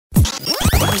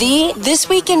The This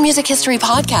Week in Music History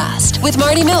podcast with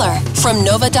Marty Miller from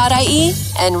Nova.ie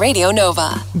and Radio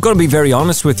Nova. I'm going to be very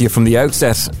honest with you from the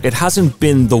outset. It hasn't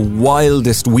been the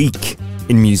wildest week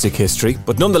in music history,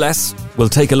 but nonetheless, we'll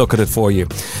take a look at it for you.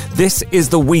 This is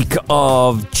the week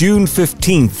of June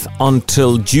 15th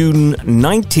until June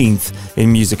 19th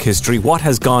in music history. What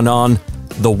has gone on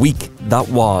the week that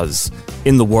was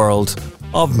in the world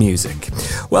of music?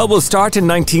 Well, we'll start in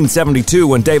 1972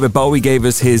 when David Bowie gave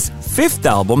us his fifth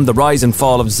album, The Rise and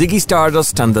Fall of Ziggy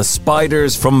Stardust and the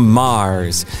Spiders from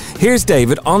Mars. Here's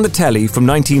David on the telly from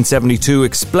 1972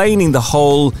 explaining the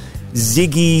whole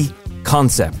Ziggy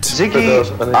concept.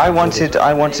 Ziggy, I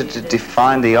wanted to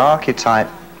define the archetype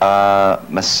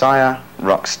Messiah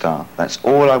rock star. That's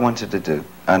all I wanted to do.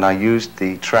 And I used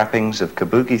the trappings of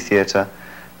kabuki theater,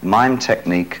 mime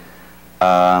technique,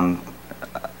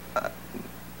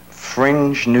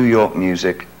 fringe New York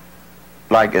music,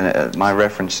 like my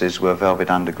references were Velvet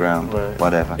Underground,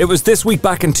 whatever. It was this week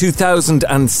back in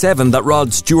 2007 that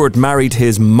Rod Stewart married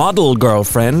his model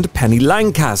girlfriend, Penny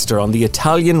Lancaster, on the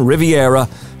Italian Riviera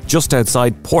just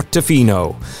outside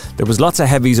Portofino. There was lots of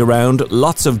heavies around,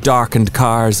 lots of darkened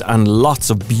cars and lots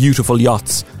of beautiful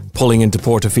yachts pulling into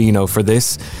Portofino for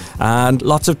this, and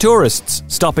lots of tourists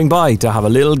stopping by to have a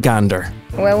little gander.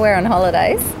 Well, we're on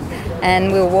holidays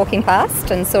and we were walking past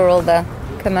and saw all the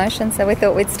commotion, so we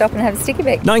thought we'd stop and have a sticky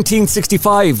beak.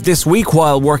 1965, this week,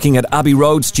 while working at Abbey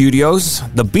Road Studios,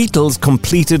 the Beatles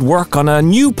completed work on a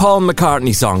new Paul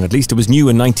McCartney song. At least it was new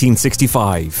in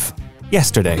 1965.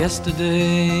 Yesterday,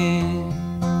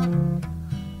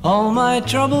 all my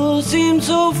troubles seem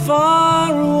so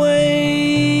far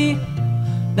away.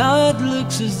 Now it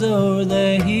looks as though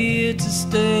they're here to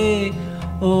stay.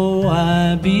 Oh,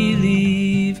 I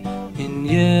believe in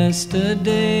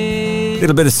yesterday.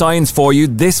 Little bit of science for you.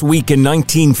 This week in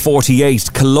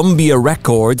 1948, Columbia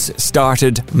Records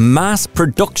started mass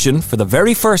production for the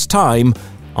very first time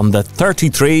on the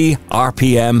 33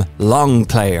 RPM long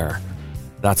player.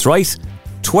 That's right,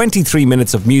 23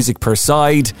 minutes of music per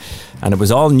side, and it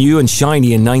was all new and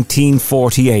shiny in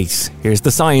 1948. Here's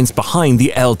the science behind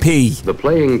the LP. The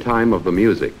playing time of the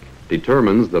music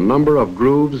determines the number of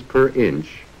grooves per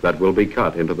inch that will be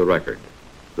cut into the record.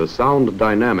 The sound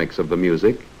dynamics of the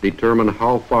music determine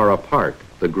how far apart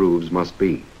the grooves must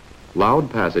be. Loud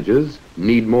passages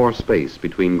need more space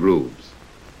between grooves.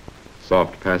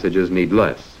 Soft passages need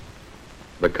less.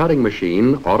 The cutting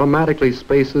machine automatically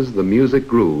spaces the music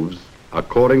grooves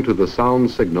according to the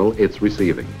sound signal it's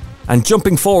receiving. And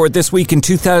jumping forward this week in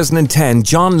 2010,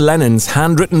 John Lennon's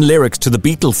handwritten lyrics to the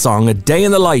Beatles song A Day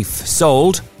in the Life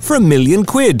sold for £1 million.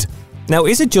 Now,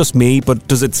 is it just me, but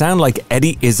does it sound like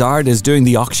Eddie Izzard is doing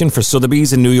the auction for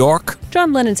Sotheby's in New York?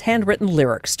 John Lennon's handwritten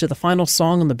lyrics to the final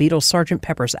song on the Beatles' Sgt.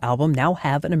 Pepper's album now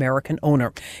have an American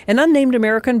owner. An unnamed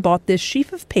American bought this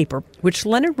sheaf of paper, which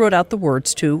Lennon wrote out the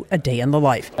words to A Day in the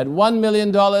Life. At $1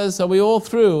 million, are we all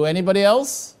through? Anybody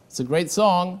else? It's a great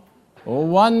song. Well,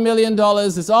 $1 million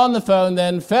is on the phone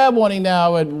then. Fair warning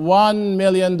now at $1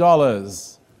 million.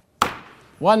 $1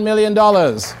 million.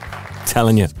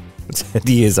 Telling you, it's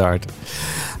Eddie Izzard.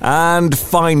 And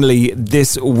finally,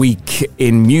 this week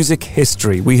in music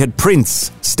history, we had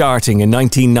Prince starting in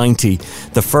 1990,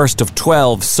 the first of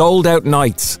 12 sold-out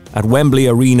nights at Wembley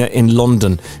Arena in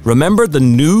London. Remember the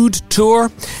Nude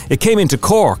Tour? It came into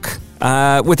Cork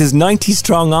with his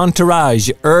 90-strong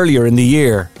entourage earlier in the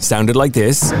year. Sounded like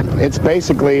this. It's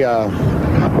basically a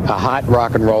hot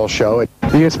rock and roll show.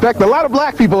 You expect a lot of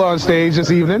black people on stage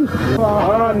this evening.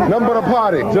 Nothing but a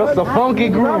party. Just a funky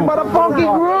groove. Nothing but a funky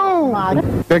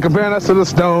groove. They're comparing us to the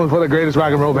Stones for the greatest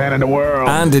rock and roll band in the world.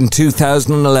 And in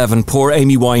 2011, poor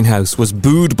Amy Winehouse was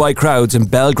booed by crowds in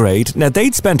Belgrade. Now,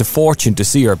 they'd spent a fortune to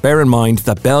see her. Bear in mind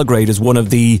that Belgrade is one of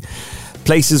the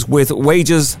places with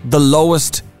wages the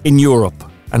lowest in Europe,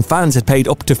 and fans had paid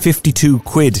up to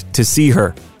 £52 to see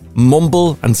her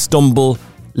mumble and stumble,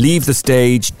 leave the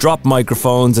stage, drop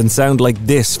microphones and sound like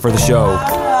this for the show.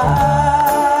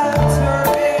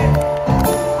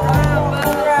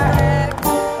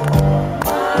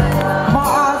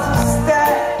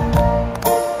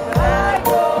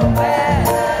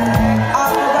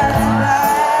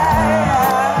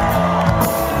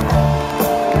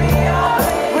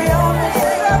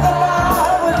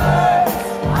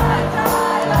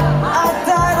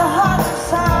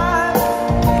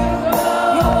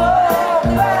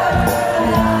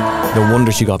 No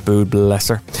wonder she got booed, bless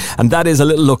her. And that is a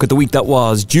little look at the week that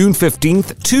was June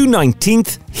 15th to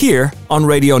 19th here on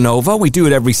Radio Nova. We do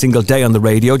it every single day on the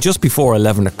radio just before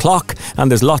 11 o'clock,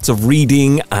 and there's lots of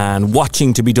reading and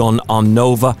watching to be done on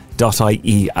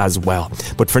nova.ie as well.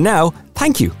 But for now,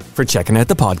 thank you for checking out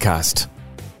the podcast.